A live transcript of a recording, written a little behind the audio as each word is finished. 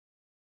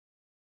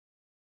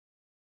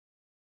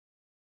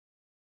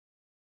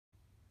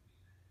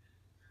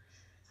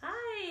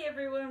Hey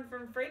everyone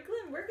from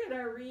Franklin, we're going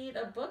to read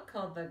a book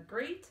called The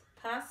Great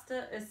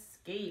Pasta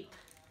Escape.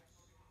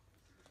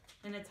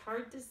 And it's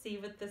hard to see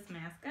with this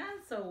mask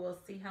on, so we'll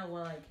see how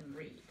well I can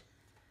read.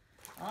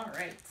 All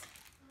right.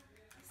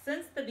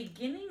 Since the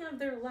beginning of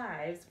their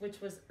lives, which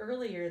was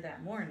earlier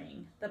that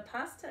morning, the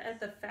pasta at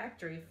the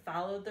factory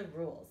followed the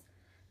rules.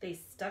 They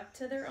stuck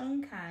to their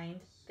own kind,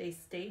 they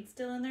stayed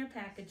still in their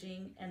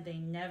packaging, and they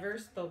never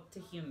spoke to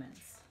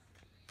humans.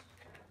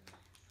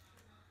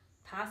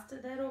 Pasta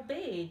that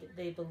obeyed,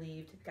 they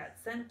believed, got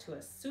sent to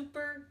a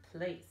super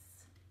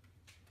place.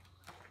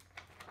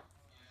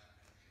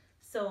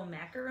 So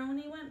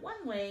macaroni went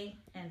one way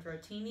and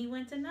rotini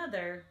went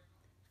another.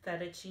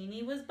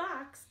 Fettuccine was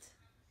boxed,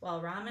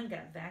 while ramen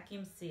got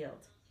vacuum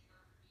sealed.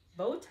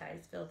 Bow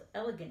ties filled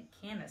elegant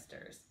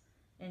canisters,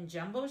 and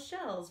jumbo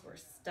shells were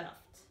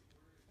stuffed.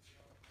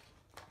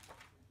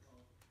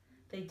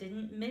 They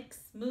didn't mix,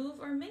 move,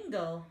 or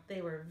mingle.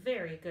 They were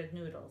very good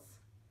noodles.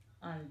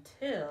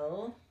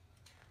 Until...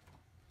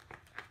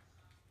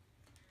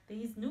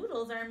 These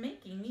noodles are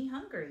making me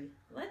hungry.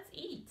 Let's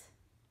eat.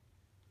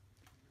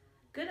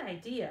 Good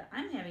idea.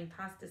 I'm having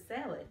pasta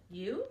salad.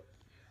 You?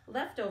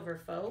 Leftover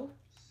foe.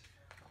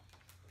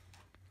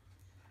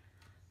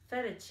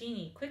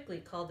 Fettuccine quickly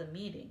called a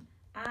meeting.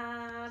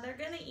 They're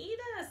gonna eat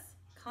us.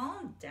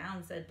 Calm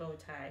down, said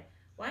Bowtie.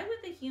 Why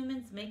would the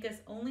humans make us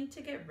only to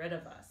get rid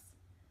of us?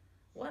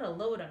 What a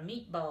load of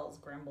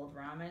meatballs, grumbled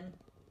Ramen.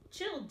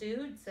 Chill,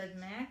 dude, said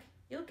Mac.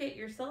 You'll get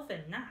yourself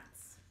in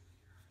knots.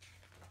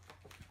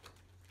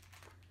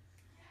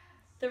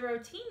 The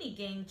Rotini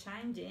gang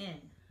chimed in.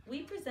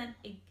 We present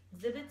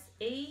exhibits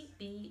A,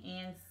 B,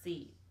 and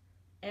C.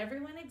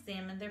 Everyone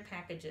examined their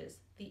packages.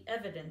 The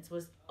evidence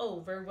was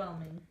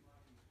overwhelming.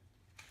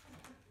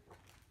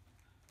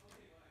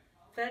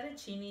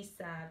 Fettuccine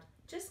sobbed.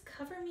 Just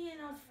cover me in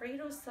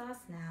Alfredo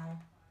sauce now.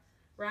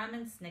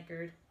 Ramen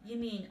snickered. You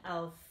mean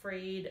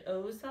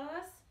Alfredo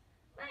sauce?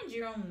 Mind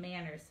your own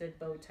manners, said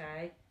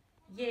Bowtie.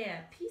 Yeah,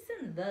 peace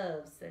and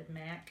love, said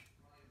Mac.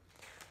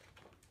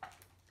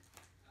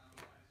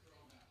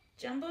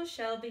 Jumbo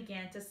Shell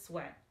began to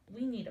sweat.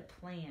 We need a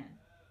plan.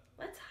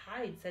 Let's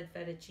hide, said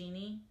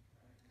Fettuccine.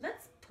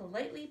 Let's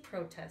politely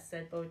protest,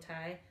 said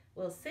Bowtie.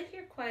 We'll sit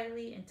here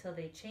quietly until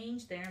they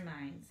change their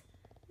minds.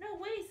 No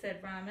way,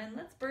 said Ramen.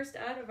 Let's burst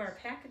out of our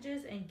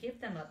packages and give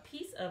them a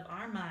piece of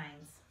our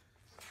minds.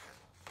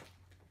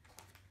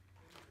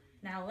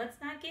 Now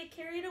let's not get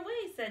carried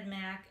away, said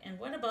Mac. And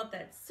what about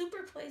that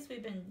super place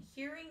we've been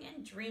hearing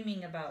and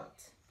dreaming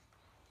about?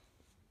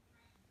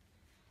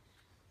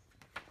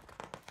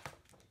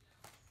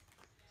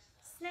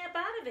 Snap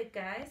out of it,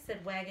 guys,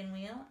 said Wagon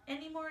Wheel.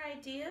 Any more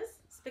ideas?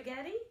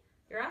 Spaghetti?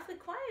 You're awfully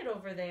quiet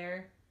over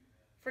there.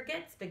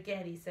 Forget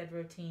spaghetti, said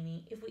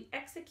Rotini. If we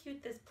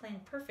execute this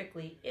plan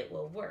perfectly, it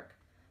will work.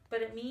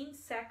 But it means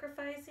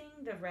sacrificing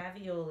the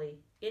ravioli.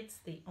 It's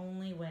the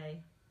only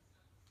way.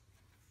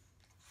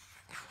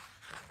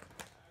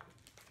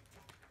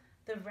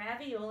 The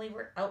ravioli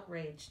were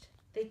outraged.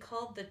 They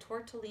called the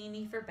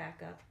tortellini for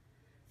backup.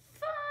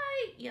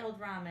 Fight!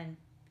 Yelled Ramen.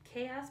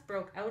 Chaos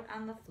broke out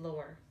on the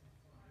floor.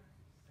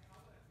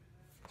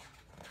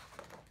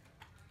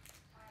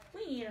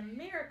 We need a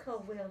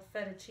miracle, wailed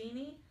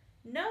Fettuccine.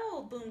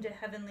 No, boomed a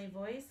heavenly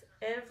voice.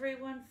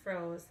 Everyone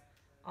froze.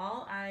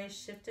 All eyes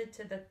shifted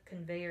to the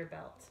conveyor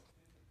belt.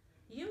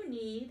 You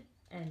need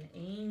an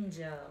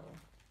angel.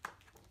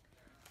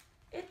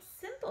 It's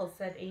simple,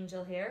 said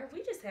Angel Hair.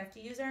 We just have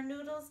to use our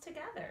noodles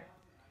together.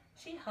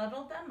 She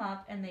huddled them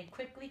up and they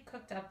quickly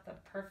cooked up the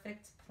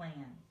perfect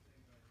plan.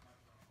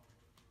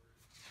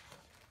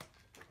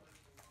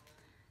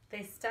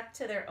 They stuck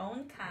to their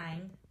own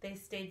kind, they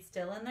stayed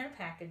still in their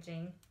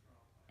packaging,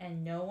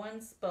 and no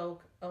one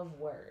spoke a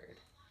word.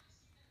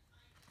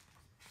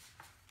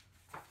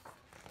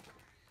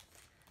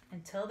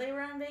 Until they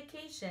were on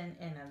vacation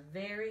in a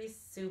very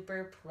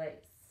super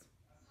place.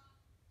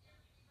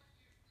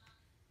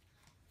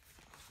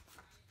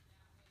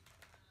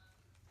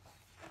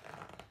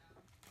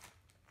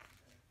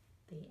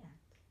 The end.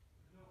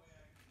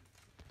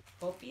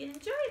 Hope you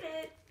enjoyed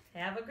it.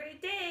 Have a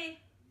great day.